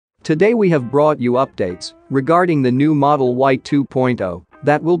Today we have brought you updates regarding the new Model Y 2.0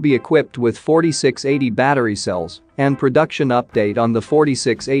 that will be equipped with 4680 battery cells and production update on the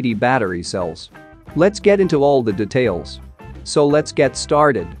 4680 battery cells. Let's get into all the details. So let's get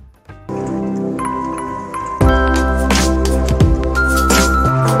started.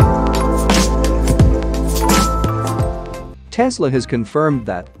 Tesla has confirmed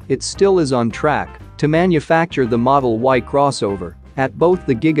that it still is on track to manufacture the Model Y crossover at both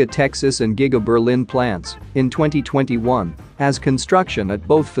the Giga Texas and Giga Berlin plants in 2021 as construction at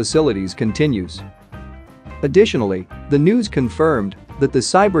both facilities continues. Additionally, the news confirmed that the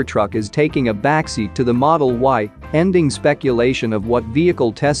Cybertruck is taking a backseat to the Model Y, ending speculation of what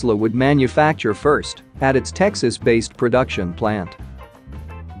vehicle Tesla would manufacture first at its Texas-based production plant.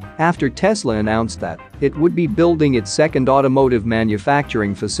 After Tesla announced that it would be building its second automotive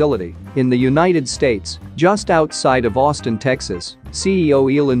manufacturing facility in the United States, just outside of Austin, Texas,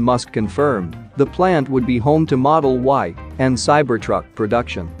 CEO Elon Musk confirmed the plant would be home to Model Y and Cybertruck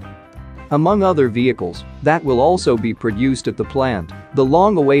production. Among other vehicles that will also be produced at the plant, the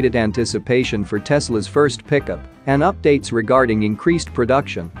long-awaited anticipation for Tesla's first pickup and updates regarding increased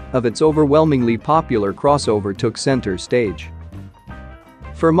production of its overwhelmingly popular crossover took center stage.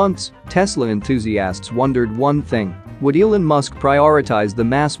 For months, Tesla enthusiasts wondered one thing: would Elon Musk prioritize the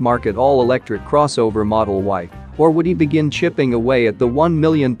mass-market all-electric crossover Model Y, or would he begin chipping away at the 1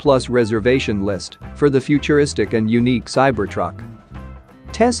 million-plus reservation list for the futuristic and unique Cybertruck?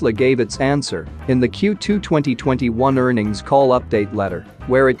 Tesla gave its answer in the Q2 2021 earnings call update letter,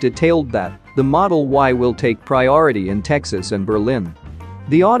 where it detailed that the Model Y will take priority in Texas and Berlin.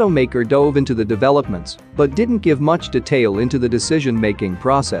 The automaker dove into the developments but didn't give much detail into the decision-making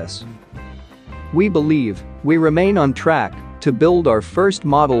process. "We believe we remain on track to build our first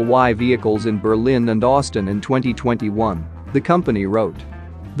Model Y vehicles in Berlin and Austin in 2021, the company wrote.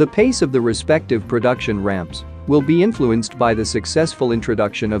 The pace of the respective production ramps will be influenced by the successful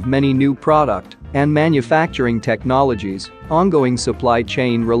introduction of many new product and manufacturing technologies, ongoing supply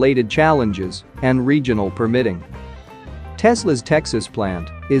chain-related challenges, and regional permitting." Tesla's Texas plant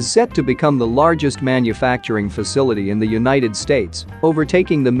is set to become the largest manufacturing facility in the United States,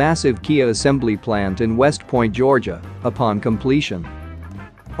 overtaking the massive Kia assembly plant in West Point, Georgia, upon completion.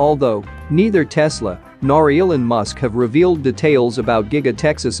 Although neither Tesla nor Elon Musk have revealed details about Giga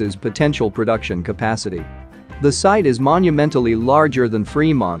Texas's potential production capacity. The site is monumentally larger than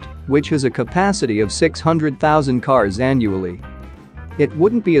Fremont, which has a capacity of 600,000 cars annually. It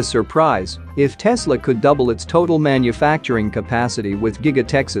wouldn't be a surprise if Tesla could double its total manufacturing capacity with Giga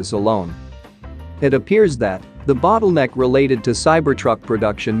Texas alone. It appears that the bottleneck related to Cybertruck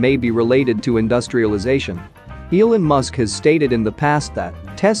production may be related to industrialization. Elon Musk has stated in the past that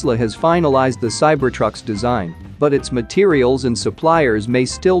Tesla has finalized the Cybertruck's design, but its materials and suppliers may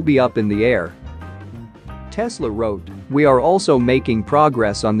still be up in the air. Tesla wrote, "We are also making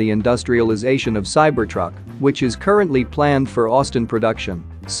progress on the industrialization of Cybertruck, which is currently planned for Austin production,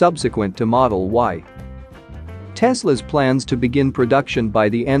 subsequent to Model Y." Tesla's plans to begin production by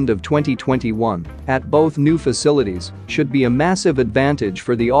the end of 2021 at both new facilities should be a massive advantage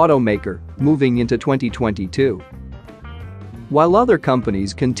for the automaker moving into 2022. While other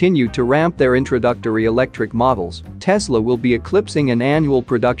companies continue to ramp their introductory electric models, Tesla will be eclipsing an annual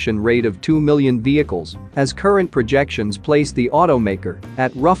production rate of 2 million vehicles as current projections place the automaker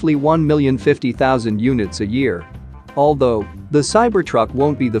at roughly 1,050,000 units a year. Although the Cybertruck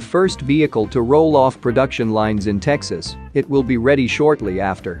won't be the first vehicle to roll off production lines in Texas, it will be ready shortly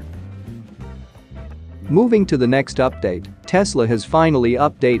after. Moving to the next update, Tesla has finally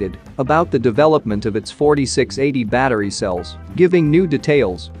updated about the development of its 4680 battery cells, giving new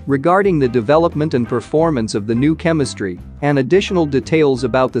details regarding the development and performance of the new chemistry and additional details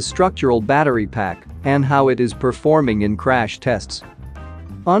about the structural battery pack and how it is performing in crash tests.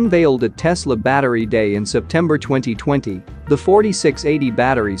 Unveiled at Tesla Battery Day in September 2020, the 4680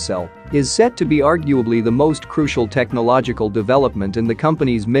 battery cell is set to be arguably the most crucial technological development in the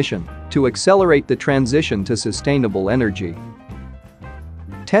company's mission to accelerate the transition to sustainable energy.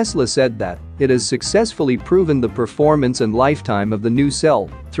 Tesla said that it has successfully proven the performance and lifetime of the new cell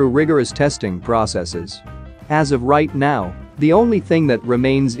through rigorous testing processes. As of right now, the only thing that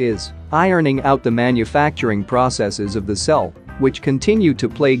remains is ironing out the manufacturing processes of the cell, which continue to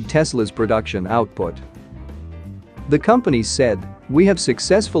plague Tesla's production output. The company said, "We have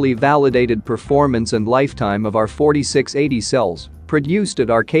successfully validated performance and lifetime of our 4680 cells produced at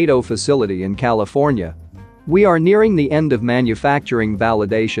our Kato facility in California. We are nearing the end of manufacturing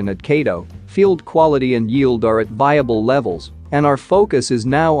validation at Kato. Field quality and yield are at viable levels, And our focus is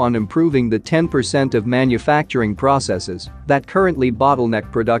now on improving the 10% of manufacturing processes that currently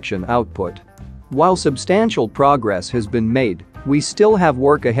bottleneck production output. While substantial progress has been made, we still have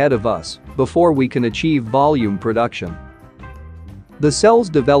work ahead of us before we can achieve volume production. The cell's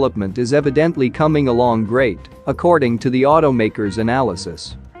development is evidently coming along great, according to the automaker's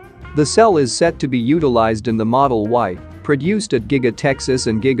analysis. The cell is set to be utilized in the Model Y, produced at Giga Texas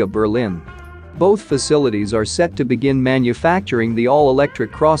and Giga Berlin. Both facilities are set to begin manufacturing the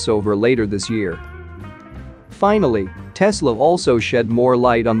all-electric crossover later this year. Finally, Tesla also shed more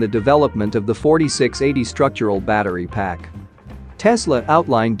light on the development of the 4680 structural battery pack. Tesla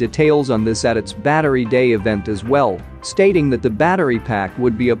outlined details on this at its Battery Day event as well, stating that the battery pack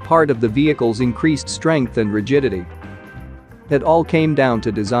would be a part of the vehicle's increased strength and rigidity. It all came down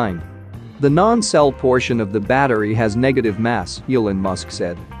to design. The non-cell portion of the battery has negative mass, Elon Musk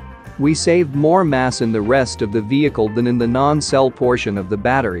said. We saved more mass in the rest of the vehicle than in the non-cell portion of the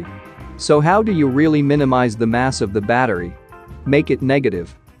battery. So how do you really minimize the mass of the battery? Make it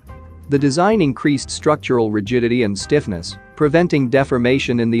negative. The design increased structural rigidity and stiffness, preventing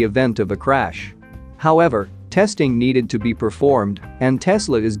deformation in the event of a crash. However, testing needed to be performed, and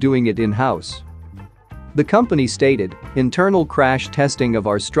Tesla is doing it in-house. The company stated, internal crash testing of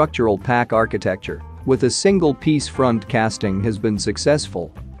our structural pack architecture with a single-piece front casting has been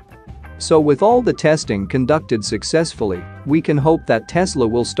successful. So with all the testing conducted successfully, we can hope that Tesla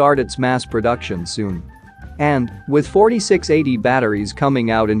will start its mass production soon. And, with 4680 batteries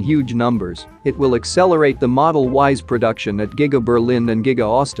coming out in huge numbers, it will accelerate the Model Y's production at Giga Berlin and Giga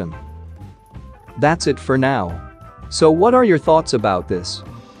Austin. That's it for now. So what are your thoughts about this?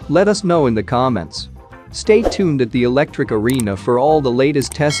 Let us know in the comments. Stay tuned at the Electric Arena for all the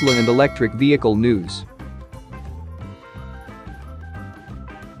latest Tesla and electric vehicle news.